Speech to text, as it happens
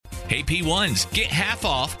Hey P1s, get half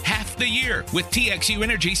off half the year with TXU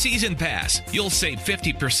Energy Season Pass. You'll save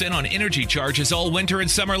 50% on energy charges all winter and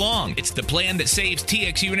summer long. It's the plan that saves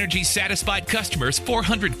TXU Energy satisfied customers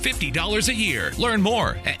 $450 a year. Learn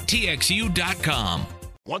more at TXU.com.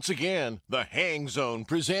 Once again, the Hang Zone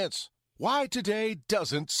presents Why Today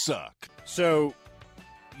Doesn't Suck. So,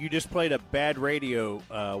 you just played a bad radio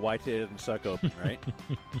Why Today Doesn't Suck open, right?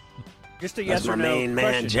 Just a yes or no main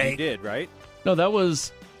man, question. Jake. You did, right? No, that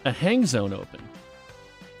was a Hang Zone open.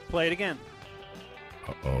 Play it again.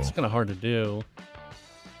 It's kind of hard to do.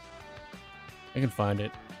 I can find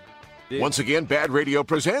it. Once again, Bad Radio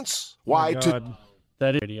presents Why Today.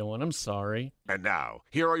 That is radio one. I'm sorry. And now,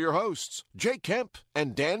 here are your hosts, Jake Kemp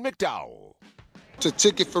and Dan McDowell. It's a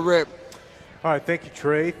ticket for rep. All right, thank you,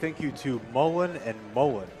 Trey. Thank you to Mullen and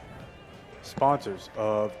Mullen, sponsors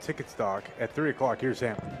of Ticket Stock. At 3 o'clock, here's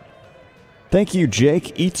Sam. Thank you,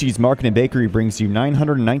 Jake. Eatsy's Market and Bakery brings you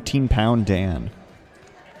 919-pound Dan.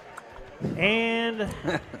 And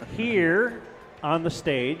here on the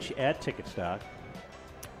stage at Ticket Stock,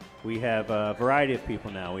 we have a variety of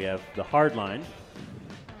people now. We have the Hardline,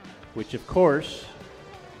 which, of course,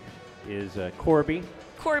 is Corby,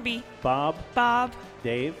 Bob,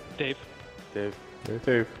 Dave.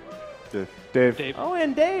 Oh,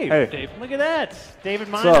 and Dave. Hey. Look at that.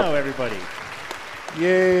 David What's Mino, up? everybody.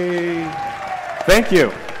 Yay. Thank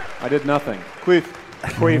you. I did nothing. Queef.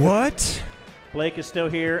 What? Blake is still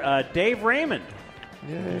here. Dave Raymond,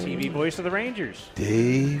 TV voice of the Rangers.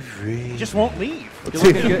 Dave Reed. He just won't leave.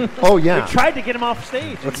 Oh, yeah. We tried to get him off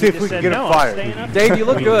stage. Let's He see if just we can said, get him "No, I'm fired." staying up." Dave, you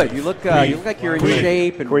look good. You look like you're in Queef.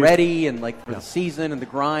 shape and Queef. ready, and like for the season and the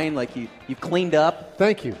grind. Like you've cleaned up.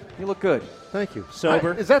 Thank you. You look good. Thank you.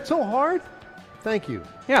 Sober. Is that so hard? Thank you.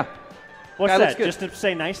 Yeah. What's Guy looks that? good. Just to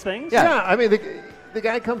say nice things? Yeah. I mean, the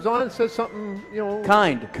guy comes on and says something,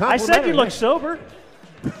 Kind. I said you complimentary. look sober.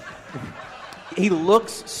 He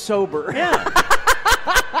looks sober. Yeah.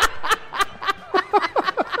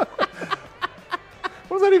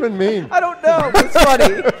 What does that even mean? I don't know. It's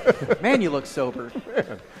funny. Man, you look sober.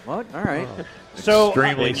 What? All right. So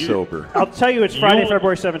Extremely sober. I'll tell you, it's Friday, look-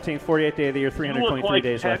 February 17th, 48th day of the year, 323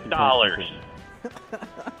 days left. in 2015.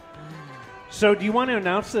 So do you want to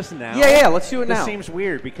announce this now? Yeah, let's do it This now. seems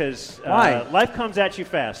weird because Why? life comes at you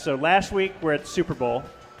fast. So last week we're at the Super Bowl.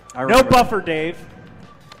 I No remember. buffer, Dave.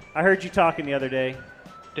 I heard you talking the other day.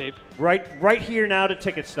 Dave. Right here now to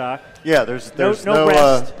Ticket Stock. Yeah, there's no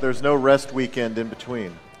rest. there's no rest weekend in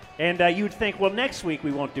between. And you would think, well, next week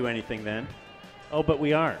we won't do anything then. Oh, but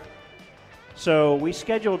we are. So we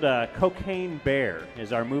scheduled Cocaine Bear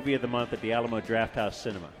as our movie of the month at the Alamo Drafthouse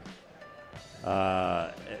Cinema.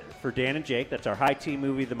 For Dan and Jake, that's our high tea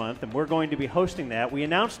movie of the month, and we're going to be hosting that. We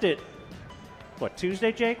announced it,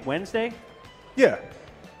 Tuesday, Jake? Wednesday? Yeah.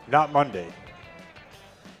 Not Monday.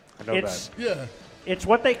 I know that. It's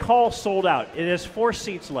what they call sold out. It has 4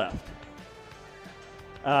 seats left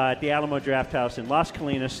at the Alamo Drafthouse in Las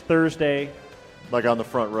Colinas, Thursday. Like on the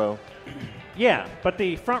front row. Yeah, but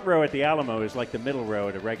the front row at the Alamo is like the middle row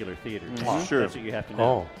at a regular theater. Mm-hmm. Sure. That's what you have to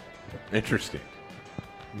know. Interesting.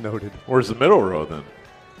 Noted. Where's the middle row then?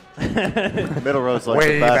 Middle row's like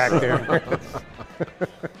Way the back back row.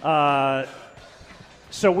 there.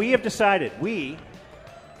 So we have decided, we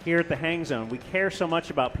here at the Hang Zone, we care so much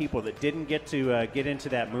about people that didn't get to get into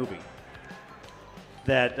that movie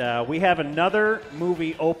that we have another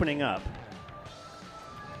movie opening up.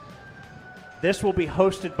 This will be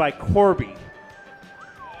hosted by Corby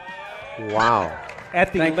Wow.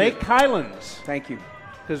 at the Thank Lake you. Highlands Thank you.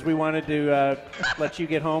 because we wanted to let you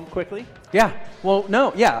get home quickly. Yeah. Well,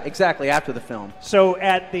 no. Yeah. Exactly. After the film. So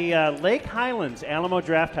at the Lake Highlands Alamo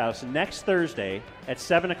Drafthouse next Thursday at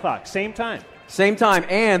 7 o'clock, same time. Same time,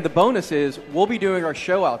 and the bonus is we'll be doing our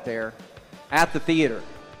show out there at the theater.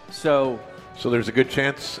 So So there's a good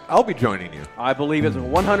chance I'll be joining you. I believe it's a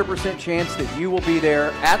 100% chance that you will be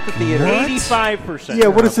there at the theater. 85%. Yeah,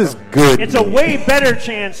 what is this good? It's a way better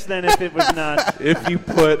chance than if it was not. If you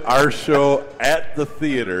put our show at the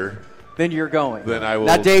theater, Then you're going. then I will.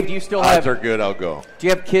 Now, Dave, do you still odds have? are good. I'll go. Do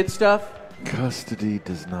you have kid stuff? Custody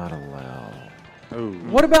does not allow.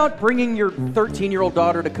 What about bringing your 13-year-old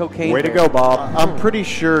daughter to Cocaine Way to Bear? go, Bob. I'm pretty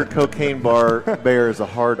sure Cocaine Bear is a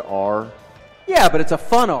hard R. Yeah, but it's a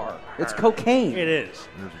fun R. It's cocaine. It is.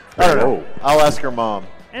 I don't know. I'll ask her mom.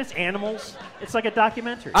 And it's animals. It's like a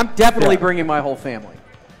documentary. I'm definitely bringing my whole family.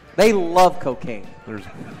 They love cocaine. There's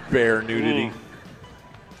bear nudity.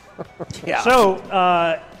 Yeah.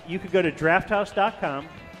 So you could go to drafthouse.com.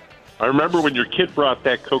 I remember when your kid brought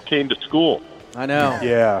that cocaine to school. I know.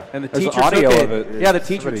 Yeah. And the There's teacher audio took of it. it. Yeah, the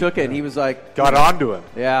teacher Somebody took it, and he was like, got onto him.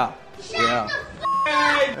 yeah. Yeah.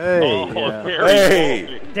 Hey. Oh, Yeah. very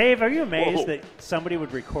Hey. cool. Dave, are you amazed that somebody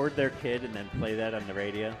would record their kid and then play that on the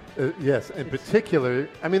radio? Yes, in particular.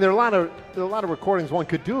 I mean, there are a lot of recordings one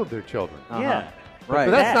could do of their children. Yeah. But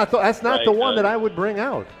that's not the one that I would bring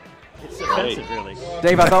out. It's offensive, really.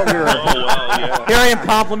 Dave, I thought we were. yeah. Here I am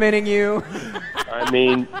complimenting you. I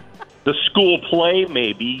mean, the school play,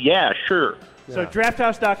 maybe. Yeah, sure. So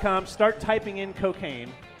drafthouse.com, start typing in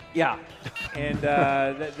cocaine. Yeah. And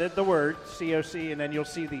the word, COC, and then you'll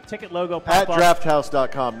see the ticket logo pop At up.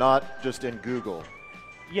 drafthouse.com, not just in Google.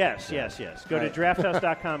 Yes. Go to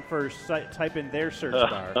drafthouse.com first, type in their search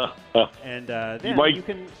bar, and then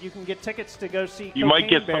you can get tickets to go see You might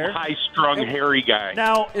get Bear. some high-strung, hairy guy.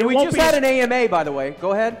 Now, We just had an AMA, by the way.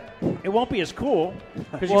 Go ahead. It won't be as cool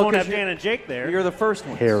because you won't have Dan and Jake there. You're the first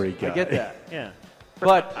one. Hairy guy. I get that. Yeah.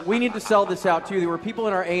 But we need to sell this out, too. There were people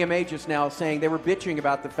in our AMA just now saying they were bitching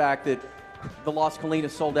about the fact that the Las Colinas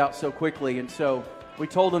sold out so quickly. And so we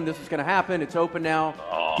told them this is going to happen. It's open now.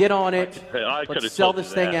 Get on it. Let's sell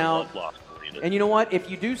this thing out. And you know what? If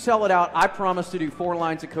you do sell it out, I promise to do 4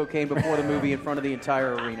 lines of cocaine before the movie in front of the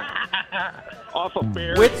entire arena. Off a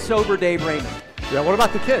bear. With sober Dave Raymond. Yeah, what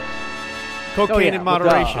about the kid? Cocaine in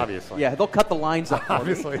moderation. Obviously. Yeah, they'll cut the lines up for me.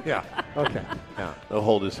 Obviously, yeah. Okay. Yeah. They'll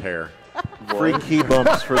hold his hair. Free key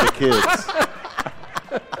bumps for the kids.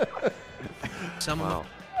 Wow.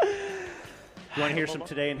 You want to hear some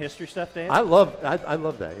Today in History stuff, Dave? I love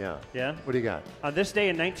that, yeah. Yeah? What do you got? On this day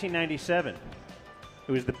in 1997,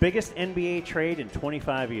 it was the biggest NBA trade in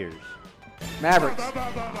 25 years. Mavericks.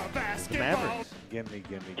 The Mavericks. Gimme.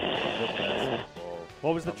 Basketball.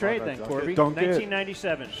 What was the trade then, Corby? Dunk it.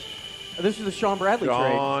 1997. This is the Sean Bradley trade.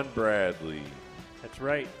 Sean Bradley. That's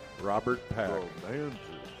right. Robert Pack.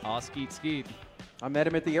 Skeet. I met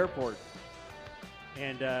him at the airport.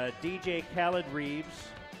 And DJ Khaled Reeves,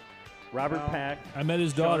 Robert Pack, I met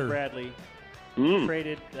his Sean daughter. Bradley,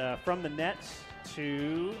 traded from the Nets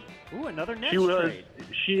to another Nets trade.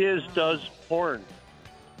 She does porn.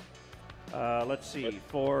 Let's see, and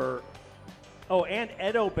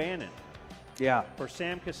Ed O'Bannon. Yeah. For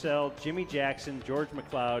Sam Cassell, Jimmy Jackson, George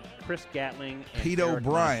McLeod, Chris Gatling, and Pete Eric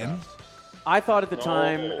O'Brien. Montas. I thought at the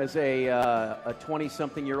time, as a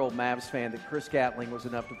 20-something-year-old Mavs fan, that Chris Gatling was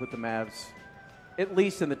enough to put the Mavs at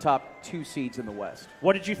least in the top 2 seeds in the West.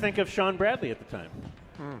 What did you think of Sean Bradley at the time?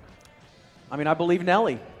 I mean, I believe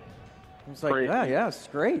Nelly. I was like, it's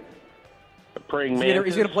great. Praying He's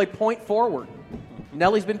mantis. going to play point forward.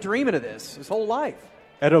 Nelly's been dreaming of this his whole life.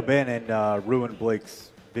 Ed O'Bannon ruined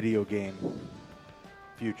Blake's video game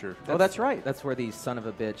future. That's right. That's where the son of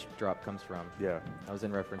a bitch drop comes from. Yeah. That was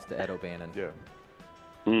in reference to Ed O'Bannon. Yeah.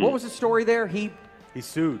 What was the story there? He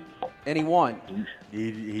sued. And he won.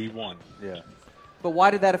 He won. Yeah. But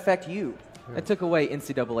why did that affect you? It took away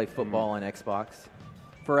NCAA football on Xbox.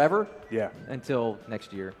 Forever? Yeah. Until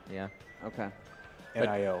next year, yeah. Okay.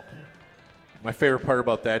 NIL. My favorite part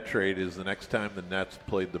about that trade is the next time the Nets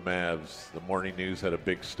played the Mavs, the Morning News had a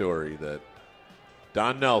big story that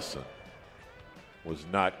Don Nelson was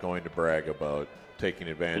not going to brag about taking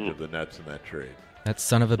advantage of the Nets in that trade. That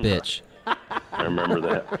son of a bitch. I remember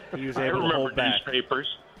that. He was I able to remember hold back. newspapers.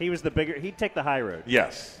 He was the bigger. He'd take the high road.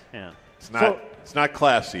 Yes. Yeah. It's not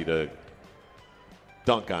classy to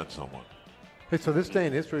dunk on someone. Hey, so this day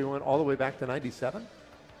in history went all the way back to 97?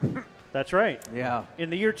 That's right. Yeah. In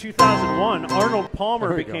the year 2001, Arnold Palmer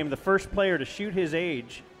There we became go. the first player to shoot his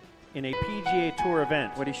age in a PGA Tour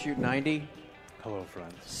event. What did he shoot, 90? Hello,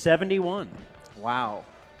 friends. 71. Wow.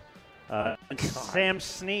 And Sam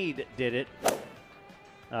Snead did it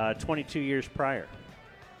 22 years prior.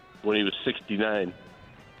 When he was 69.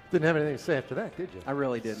 Didn't have anything to say after that, did you? I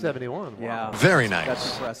really didn't. 71. Wow. Yeah. Very nice.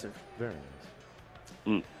 That's impressive. Very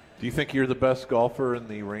nice. Do you think you're the best golfer in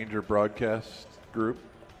the Ranger broadcast group?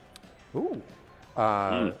 Ooh.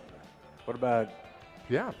 What about?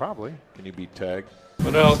 Yeah, probably. Can you beat Tag?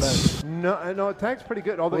 What else? No, Tag's pretty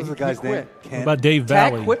good. Although What was the he guy's quit. name? What about Dave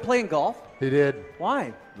Tag Valley? quit playing golf? He did.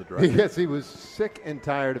 Why? The director. Yes, he was sick and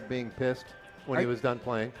tired of being pissed when he was done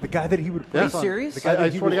playing. The guy that he would put Yeah. us on, serious? The guy I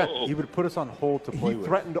that swear to God. he would put us on hold to play He with.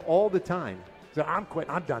 threatened all the time. He said, I'm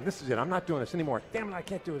quitting. I'm done. This is it. I'm not doing this anymore. Damn it, I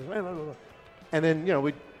can't do this. And then,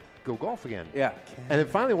 we'd go golf again. Yeah. And then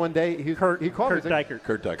finally one day, he called me. Kurt He's like, Dykert.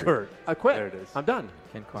 Kurt Dykert. Kurt. I quit. There it is. I'm done.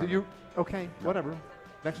 Ken So Carman. you, okay, whatever.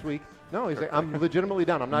 Next week. No, he's like, I'm legitimately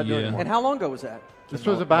done. I'm not doing it Yeah. anymore. And how long ago was that? This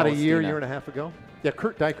was about a year, Molestina. year and a half ago. Yeah,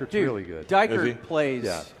 Kurt Dykert's Dude, really good. Is he? Dykert plays.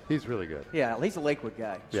 Yeah, he's really good. Yeah, he's a Lakewood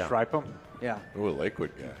guy. Yeah. Stripe him. Yeah. Ooh, a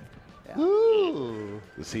Lakewood guy. Ooh.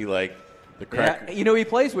 Is he like the Yeah, crack? you know who he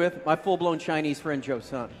plays with? My full-blown Chinese friend Joe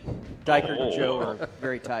Sun. Dykert and Joe are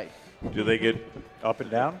very tight. Do they get Up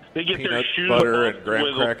and down. They get their peanut shoes butter off and graham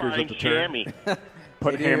with a crackers fine at the turn? chamois.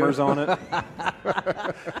 Put They hammers do. on it.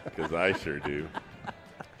 Because I sure do.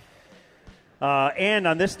 And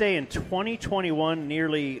on this day in 2021,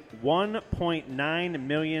 nearly 1.9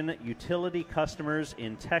 million utility customers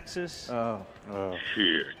in Texas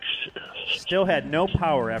still had no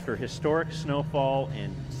power after historic snowfall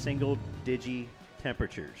and single-digit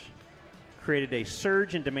temperatures. Created a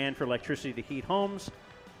surge in demand for electricity to heat homes,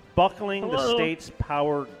 buckling the state's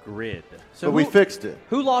power grid. So But we fixed it.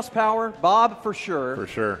 Who lost power? Bob, for sure. For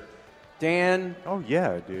sure. Dan, Oh,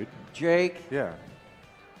 yeah, dude. Jake. Yeah.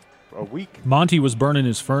 A week. Monty was burning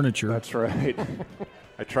his furniture. That's right.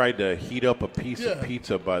 I tried to heat up a piece of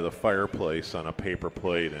pizza by the fireplace on a paper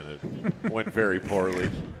plate, and it went very poorly.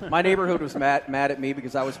 My neighborhood was mad at me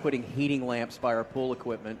because I was putting heating lamps by our pool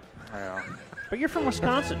equipment. But you're from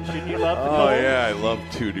Wisconsin. Shouldn't you love the Oh, cold? yeah, I love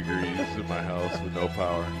 2 degrees in my house with no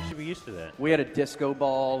power. You should be used to that. We had a disco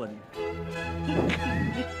ball, and it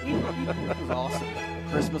was awesome.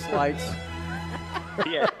 Christmas lights.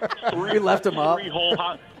 Yeah, We left them up.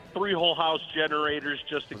 Three whole house generators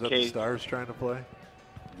just in Was that the case. Stars trying to play?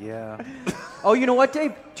 Yeah. Oh, you know what,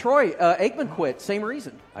 Dave? Troy, Aikman quit. Same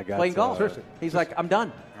reason. I got Playing golf. Seriously. He's like, I'm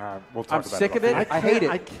done. We'll talk I'm about sick it of it. I hate it.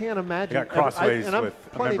 I can't imagine. I got crossways and I'm with a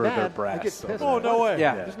plenty member of their mad. brass, I get so- pissed. Oh, no way.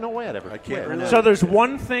 Yeah. There's no way I'd ever I can't quit. So there's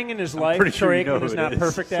one thing in his life pretty sure Troy you know Aikman who is it not is.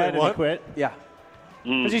 perfect Say at, and he what? quit. Yeah.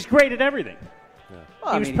 Because he's great at everything. Well, He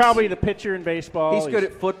I was mean, probably the pitcher in baseball. He's good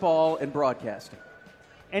at football and broadcasting.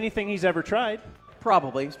 anything he's ever tried.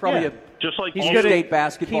 Probably. He's probably Yeah. a Just like He's all good state at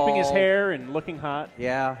basketball. keeping his hair and looking hot.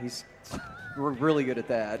 Yeah, he's really good at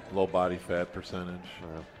that. Low body fat percentage.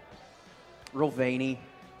 Real veiny.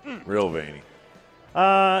 Real veiny.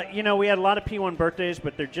 We had a lot of P1 birthdays,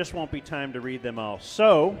 but there just won't be time to read them all.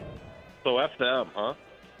 So F them, huh?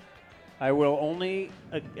 I will only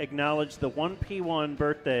acknowledge the one P1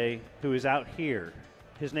 birthday who is out here.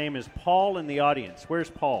 His name is Paul in the audience.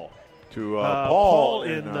 Where's Paul? To Paul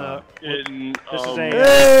in. This is a.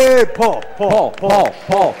 Hey, Paul.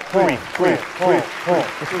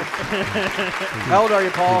 How old are you,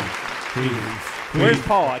 Paul? Where's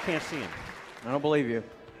Paul? I can't see him. I don't believe you.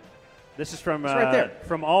 This is from It's right there.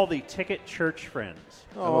 from all the Ticket Church friends.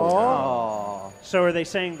 Oh. So are they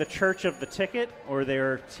saying the Church of the Ticket, or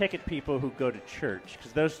they're Ticket people who go to church?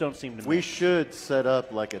 Because those don't seem to. We match. should set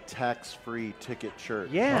up like a tax-free ticket church.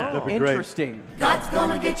 Yeah, That'd be great. Interesting. God's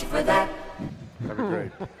gonna get you for that. That'd be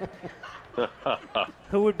great.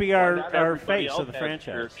 Who would be Not our everybody face else of the has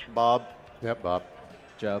franchise? church. Bob, Yep, Bob.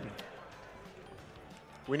 Job.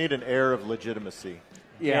 we need an air of legitimacy.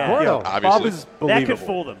 Yeah. Gordo. Obviously. Bob is That believable. could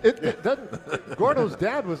fool them. It doesn't. Gordo's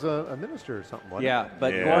dad was a minister or something, wasn't Yeah,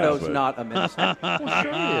 but Yeah, Gordo's but- not a minister. he? Well,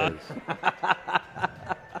 sure he is.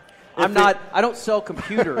 I don't sell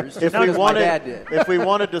computers If because we wanted, my dad did. if we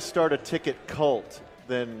wanted to start a ticket cult,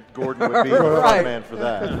 then Gordon would be the Right. front man for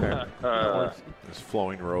that. His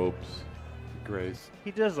flowing robes. Grace.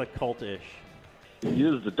 He does look cultish. He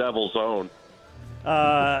is the devil's own.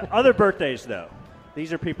 Other birthdays, though.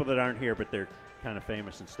 These are people that aren't here, but they're kind of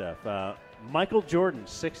famous and stuff. Michael Jordan,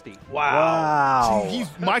 60. Wow. He's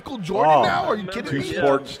Michael Jordan Oh. now? Are you kidding Two me?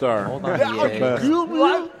 sports star. Hold on, Yeah, EA.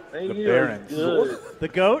 The Barons. The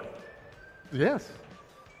GOAT? Yes.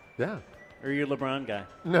 Yeah. Or are you a LeBron guy?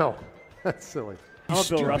 No, that's silly. I'm a Bill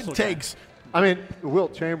Stupid Russell guy. takes. I mean,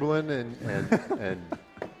 Wilt Chamberlain and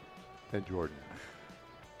Jordan.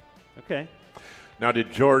 Okay. Now,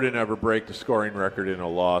 did Jordan ever break the scoring record in a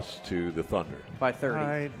loss to the Thunder? By 30. All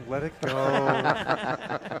right, let it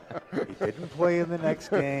go. He didn't play in the next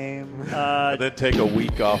game. And then take a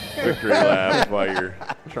week off victory lap while you're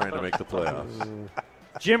trying to make the playoffs.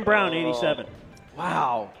 Jim Brown, 87.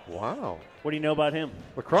 Wow. Wow. What do you know about him?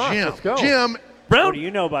 Lacrosse. Jim. Let's go. Jim. What do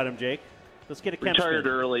you know about him, Jake? Let's get a Kemp Retired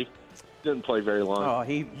spin. early. Didn't play very long. Oh,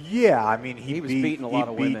 he Yeah, I mean, he was beat, beating a lot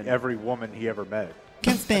of he beat women. every woman he ever met.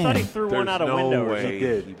 I thought he threw one There's out a no window or way something.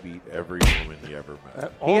 did. he beat every woman he ever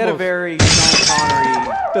met. he had a very Sean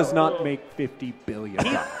Connery. Does not make $50 billion.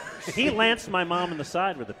 He lanced my mom in the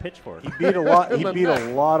side with a pitchfork. He beat a lot. He beat a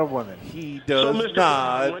lot of women. He So, does Mr.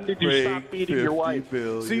 not when did you break stop beating your wife? $50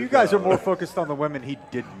 billion. So you guys are more focused on the women he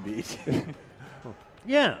didn't beat.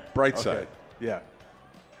 Yeah. Bright side. Yeah.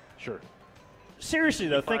 Sure. Seriously,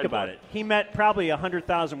 though, think about it. He met probably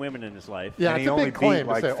 100,000 women in his life. Yeah, And it's he a only big claim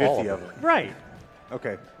beat like to say 50 all of of them. Right.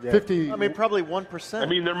 Okay. Yeah. 50. I mean, probably 1%. I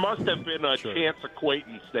mean, there must have been a chance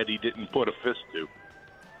acquaintance that he didn't put a fist to.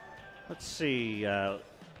 Let's see.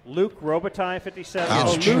 Luke Robitaille, 57.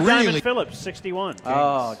 That's Lou really- Diamond Phillips, 61.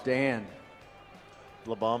 Oh, Dan.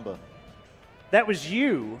 La Bamba. That was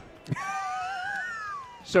you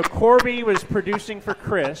So Corby was producing for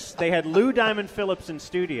Chris. They had Lou Diamond Phillips in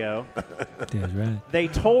studio. That's right. They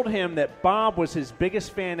told him that Bob was his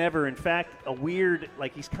biggest fan ever. In fact,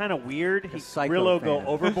 he's kind of weird. He's psycho go fan.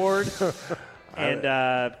 overboard. And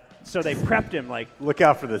so they prepped him look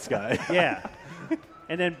out for this guy. Yeah.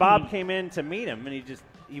 And then Bob came in to meet him, and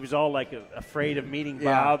he was all afraid of meeting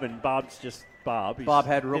Bob, and Bob's just Bob. Bob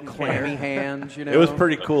had real clammy hands, It was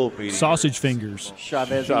pretty cool meeting. Sausage fingers.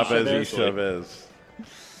 Chavez.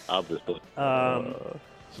 Obviously.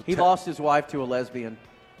 He lost his wife to a lesbian.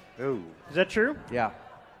 Ooh. Is that true? Yeah.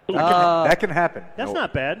 That can happen. That's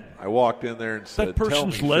not bad. I walked in there and said, "Tell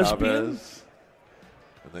me, lesbian?" Chavez."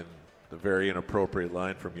 And then the very inappropriate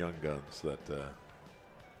line from Young Guns that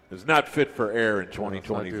is not fit for air in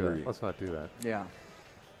 2023. Let's not do that. Yeah.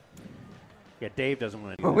 Yeah, Dave doesn't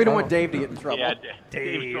want to do that. We don't want Dave to get in trouble. Yeah,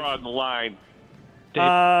 Dave's drawing the line.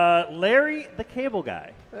 Larry, the cable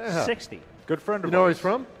guy, 60. Good friend of You know where ours. he's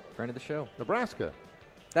from? Friend of the show. Nebraska.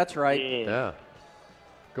 That's right. Yeah.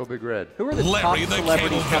 Go Big Red. Who are the top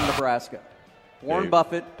celebrities from Nebraska? Warren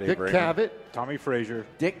Buffett, Dick Cavett. Tommy Frazier.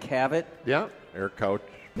 Dick Cavett, Yeah. Eric Couch.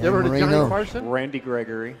 You ever heard of Johnny Carson? Randy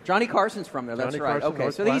Gregory. Johnny Carson's from there. That's Johnny right. Carson, Okay,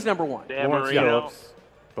 North so Platte. he's number one. Dan Lawrence Marino. Phillips.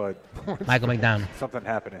 But Michael McDonald. something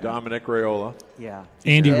happened. to him. Dominic Raiola. Yeah.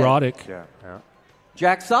 Andy Yeah. Roddick. Yeah.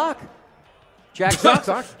 Jack Sock. Jack Sock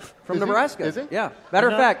Sock? from Is he? Nebraska. Is he? Yeah. Matter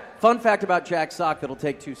of fact, fun fact about Jack Sock that'll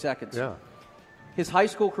take 2 seconds. Yeah. His high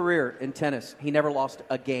school career in tennis, he never lost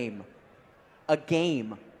a game. A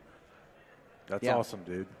game. That's Yeah. awesome,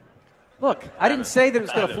 dude. Look, I didn't say that it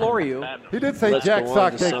was going to floor you. He did say Let's Jack go on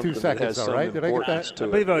Sock to take something 2 that seconds, has though, some right? Did I get importance that? to I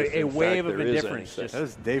it, believe if a in wave fact of there is indifference. anything. That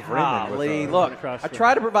was Dave Raymond. Golly, with, look, across I the-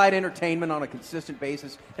 try to provide entertainment on a consistent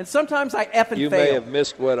basis, and sometimes I effing You fail. may have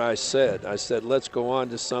missed what I said. I said, let's go on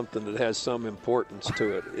to something that has some importance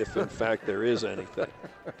to it, if in fact there is anything.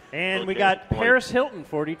 And we got Paris Hilton,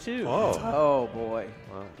 42. Oh, boy.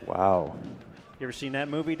 Wow. You ever seen that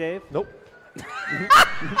movie, Dave? Nope.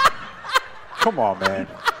 Come on, man.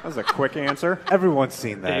 That was a quick answer. Everyone's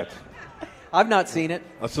seen that. I've not seen it.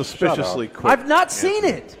 A suspiciously quick. I've not seen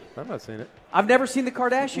it. I've not seen it. I've never seen the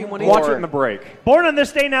Kardashian one Watch either. it in the break. Born on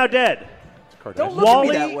This Day Now Dead. Don't look Wally-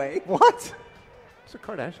 at me that way. What? It's a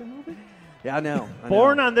Kardashian movie? Yeah, I know.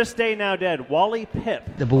 Born on This Day Now Dead. Wally Pip.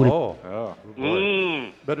 The booty. Oh.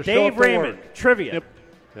 Better show Dave up to Raymond. work. Trivia.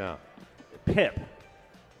 Yeah. Pip.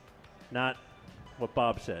 Not what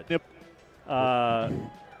Bob said. Yep.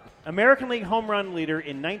 American League home run leader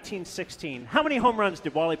in 1916. How many home runs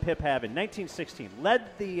did Wally Pip have in 1916? Led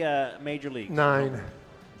the major leagues. 9.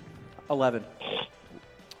 11.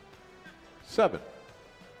 7.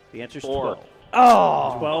 The answer's 4. 12.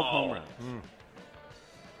 Oh. 12 home runs.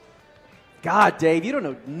 God, Dave, you don't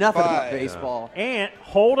know nothing about baseball. And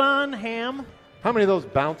hold on, Ham. How many of those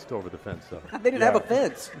bounced over the fence, though? They didn't have a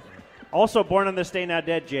fence. Also born on This Day Now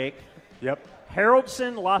Dead, Jake. Yep.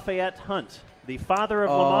 Haroldson Lafayette Hunt, the father of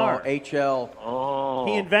Lamar. HL. Oh.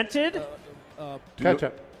 He invented Catch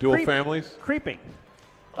up. Dual Creep. families. creeping.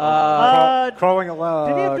 Crawling along.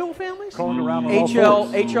 Did he have dual families? Crawling around on HL all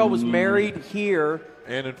fours. HL was married here,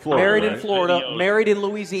 And in Florida. married in right? Florida, Videos. married in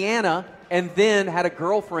Louisiana, and then had a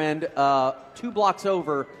girlfriend 2 blocks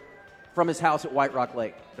over from his house at White Rock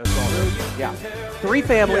Lake. That's all. Yeah. 3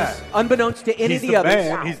 families, Yeah. unbeknownst to any He's of the the others.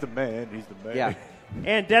 man. He's the man. He's the man. Yeah.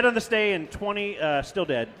 And dead on this day in still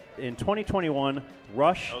dead in 2021,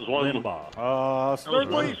 Rush That was one of the- Limbaugh. That was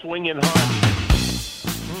one swinging hard.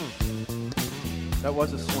 That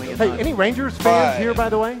was a swing. Hey, any Rangers fans here, by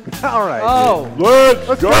the way? All right. Oh.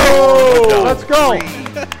 Let's go! Let's go!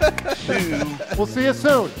 We'll see you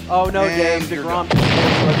soon. Oh, no, Dave. DeGrom.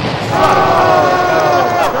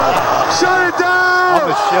 Shut it down! On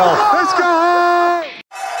the shelf. Let's go!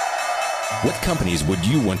 What companies would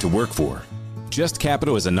you want to work for? Just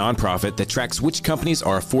Capital is a nonprofit that tracks which companies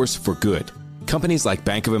are a force for good. Companies like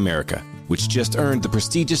Bank of America, which just earned the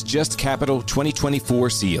prestigious Just Capital 2024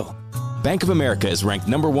 seal. Bank of America is ranked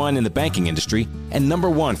 #1 in the banking industry and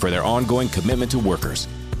 #1 for their ongoing commitment to workers,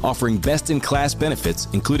 offering best-in-class benefits,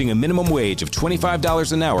 including a minimum wage of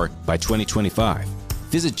 $25 an hour by 2025.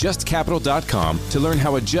 Visit justcapital.com to learn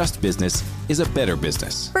how a just business is a better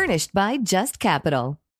business. Furnished by Just Capital.